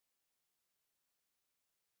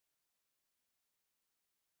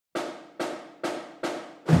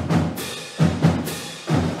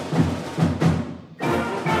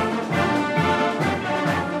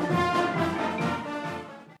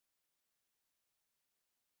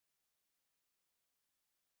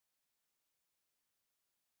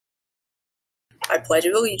I pledge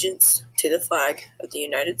allegiance to the flag of the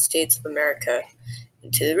United States of America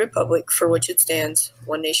and to the republic for which it stands,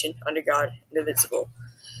 one nation, under God, indivisible,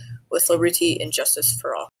 with liberty and justice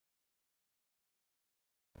for all.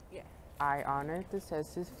 I honor the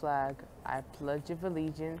Texas flag. I pledge of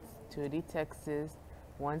allegiance to the Texas,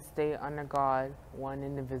 one state under God, one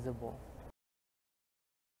indivisible.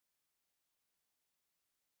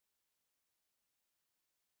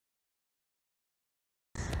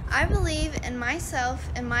 I believe in myself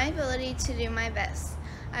and my ability to do my best.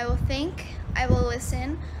 I will think, I will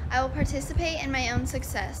listen, I will participate in my own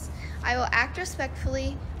success. I will act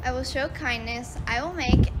respectfully, I will show kindness, I will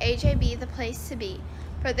make AJB the place to be,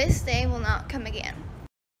 for this day will not come again.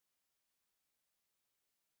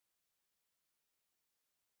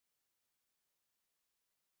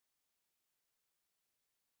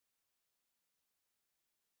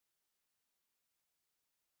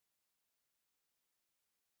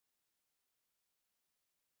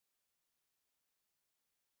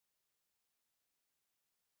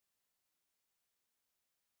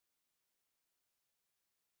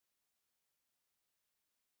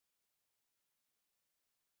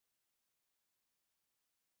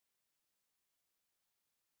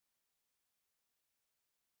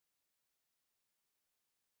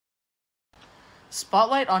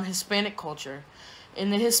 Spotlight on Hispanic culture. In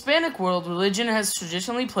the Hispanic world, religion has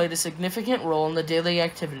traditionally played a significant role in the daily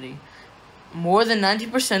activity. More than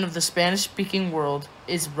 90% of the Spanish-speaking world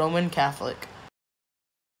is Roman Catholic.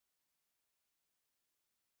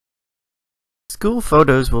 School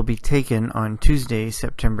photos will be taken on Tuesday,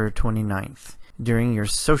 September 29th, during your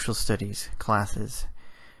social studies classes.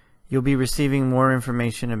 You'll be receiving more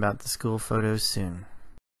information about the school photos soon.